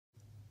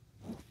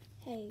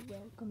Hey,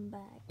 welcome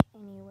back.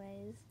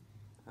 Anyways,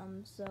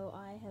 so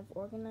I have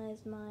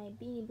organized my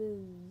Beanie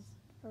Boos.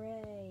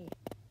 Hooray!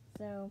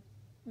 So,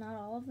 not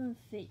all of them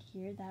fit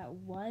here. That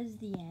was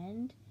the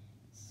end.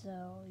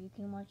 So, you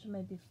can watch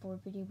my before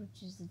video,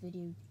 which is the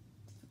video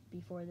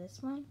before this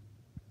one.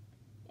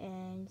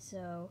 And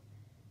so,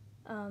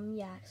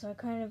 yeah, so I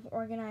kind of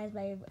organized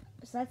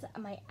so that's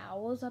my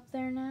owls up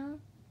there now.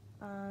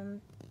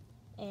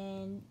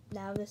 And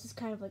now this is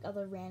kind of like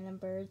other random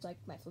birds, like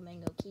my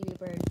flamingo, kiwi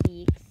bird,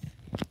 beaks,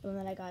 the one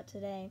that I got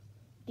today.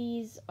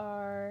 These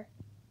are,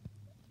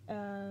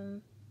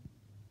 and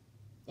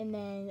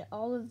then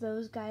all of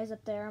those guys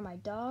up there are my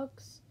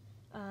dogs.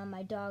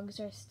 My dogs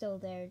are still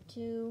there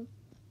too.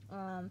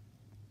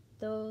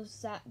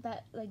 Those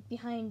that like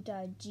behind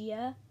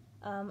Gia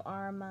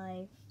are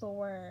my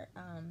four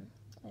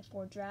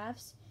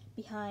giraffes.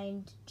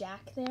 Behind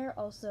Jack there,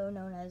 also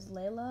known as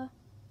Layla,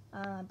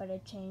 but I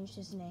changed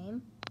his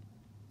name.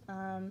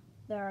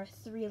 There are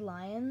 3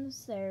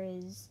 lions. There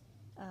is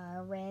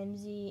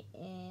Ramsey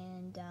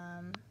and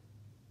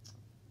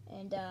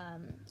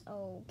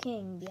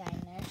King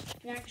behind there.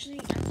 And actually,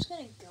 I'm just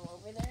gonna go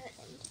over there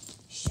and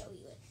show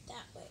you it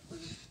that way.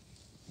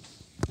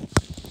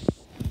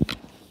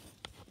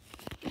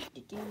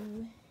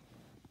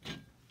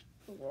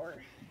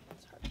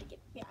 It's hard to get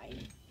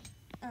behind.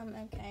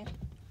 Okay.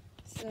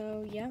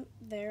 So, yeah,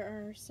 there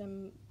are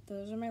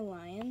those are my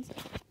lions.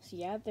 So,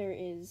 yeah, there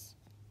is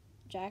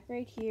Jack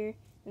right here,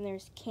 and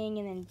there's King,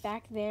 and then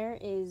back there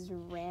is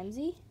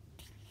Ramsey.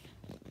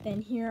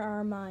 Then here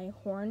are my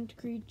horned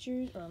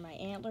creatures, or my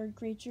antlered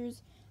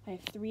creatures. I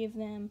have 3 of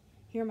them.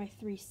 Here are my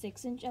 3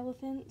 6-inch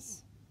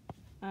elephants,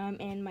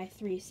 and my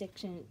 3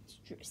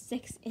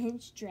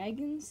 6-inch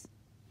dragons.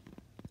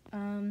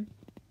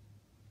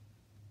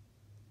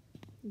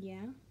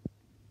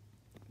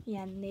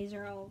 Yeah, and these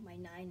are all my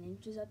 9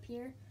 inches up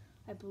here.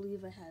 I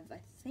believe I have,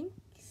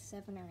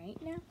 7 or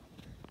 8 now.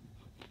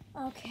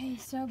 Okay,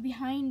 so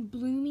behind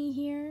Bloomy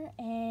here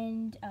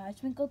and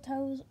Twinkle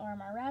Toes are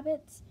my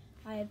rabbits.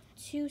 I have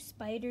 2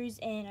 spiders,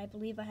 and I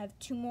believe I have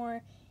 2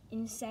 more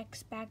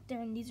insects back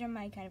there, and these are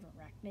my kind of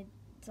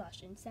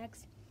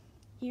arachnid/insects.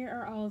 Here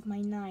are all of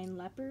my 9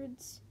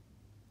 leopards.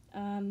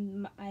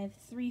 I have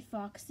 3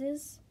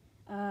 foxes,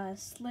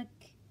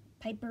 Slick,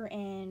 Piper,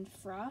 and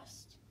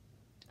Frost.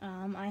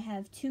 I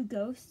have 2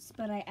 ghosts,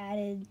 but I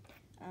added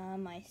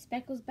my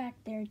Speckles back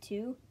there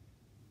too,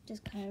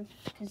 just kind of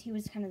because he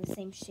was kind of the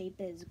same shape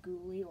as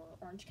Ghoulie or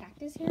Orange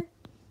Cactus here.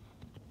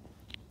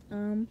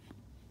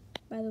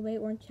 By the way,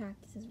 Orange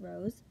Cactus is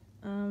Rose.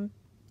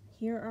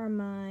 Here are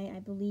I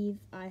believe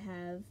I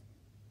have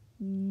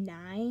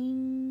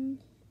 9,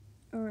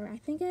 or I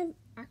think I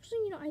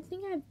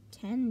have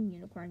 10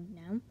 unicorns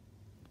now.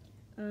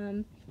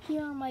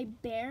 Here are my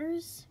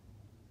bears.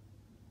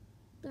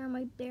 There are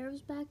my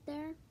bears back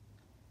there.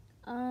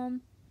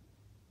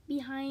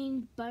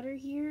 Behind Butter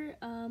here,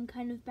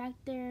 kind of back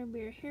there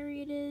where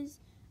Harriet is.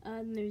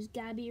 There's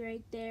Gabby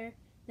right there.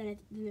 Then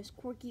there's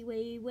Corky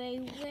way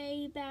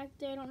back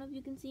there. I don't know if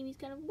you can see him. He's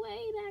kind of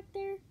way back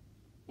there.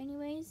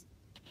 Anyways,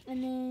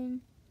 and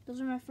then those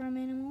are my farm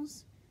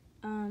animals.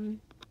 Then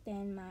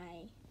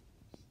my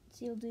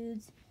seal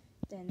dudes.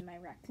 Then my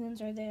raccoons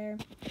are there.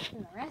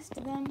 And the rest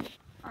of them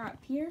are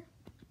up here.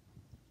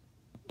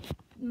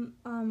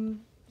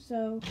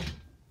 So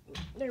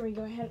there we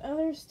go. I had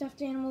other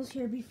stuffed animals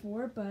here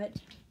before, but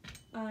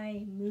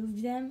I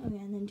moved them. Okay,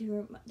 and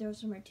then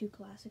those are my 2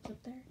 classics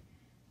up there.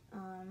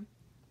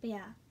 But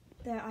yeah,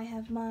 there I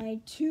have my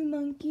 2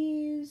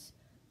 monkeys.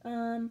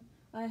 I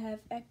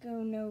have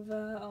Echo,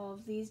 Nova, all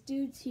of these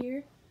dudes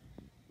here.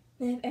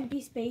 They have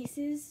empty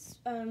spaces.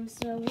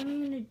 So what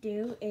I'm gonna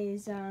do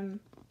is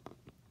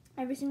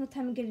every single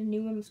time I get a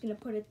new one, I'm just gonna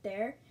put it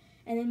there.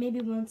 And then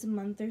maybe once a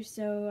month or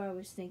so, I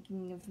was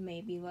thinking of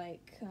maybe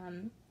like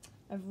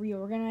of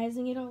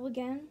reorganizing it all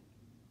again.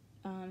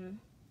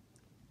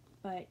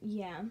 But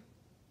yeah,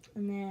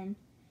 and then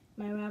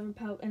my Raw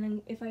Republic, and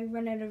then if I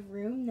run out of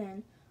room,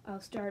 then I'll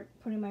start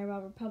putting my Raw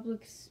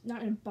Republics,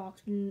 not in a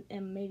box, but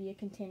in maybe a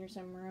container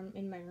somewhere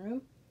in my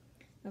room.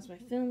 That's my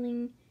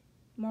filming,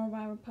 more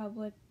Raw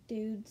Republic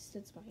dudes,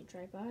 that's my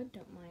tripod,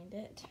 don't mind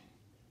it.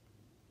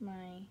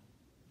 My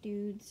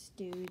dudes,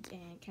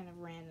 and kind of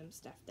random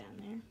stuff down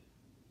there.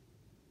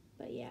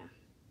 But yeah.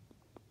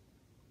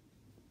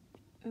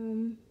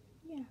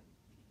 Yeah.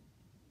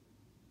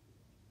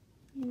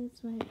 And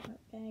that's my art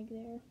bag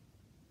there.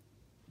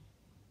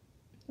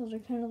 Those are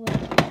kind of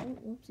like, oh,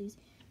 whoopsies.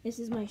 This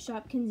is my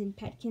Shopkins and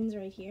Petkins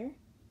right here.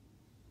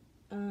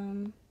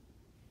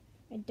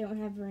 I don't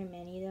have very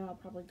many of them. I'll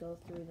probably go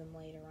through them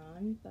later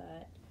on,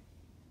 but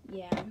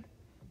yeah.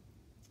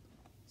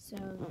 So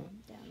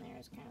down there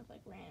is kind of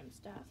like random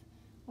stuff.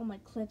 All my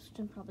clips, which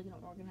I'm probably going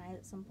to organize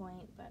at some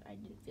point, but I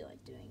didn't feel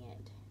like doing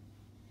it.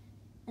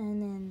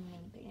 And then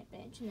mini picnic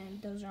bench, and then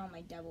those are all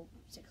my double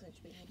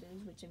 6-inch Beanie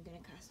Boos, which I'm going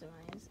to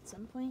customize at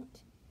some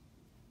point.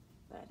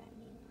 But I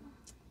mean,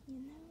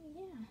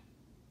 yeah.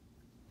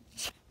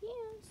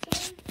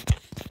 So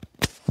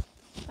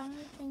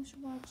bye, thanks for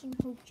watching,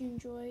 hope you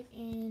enjoyed,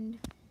 and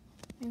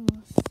And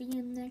we'll see you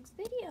in the next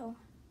video.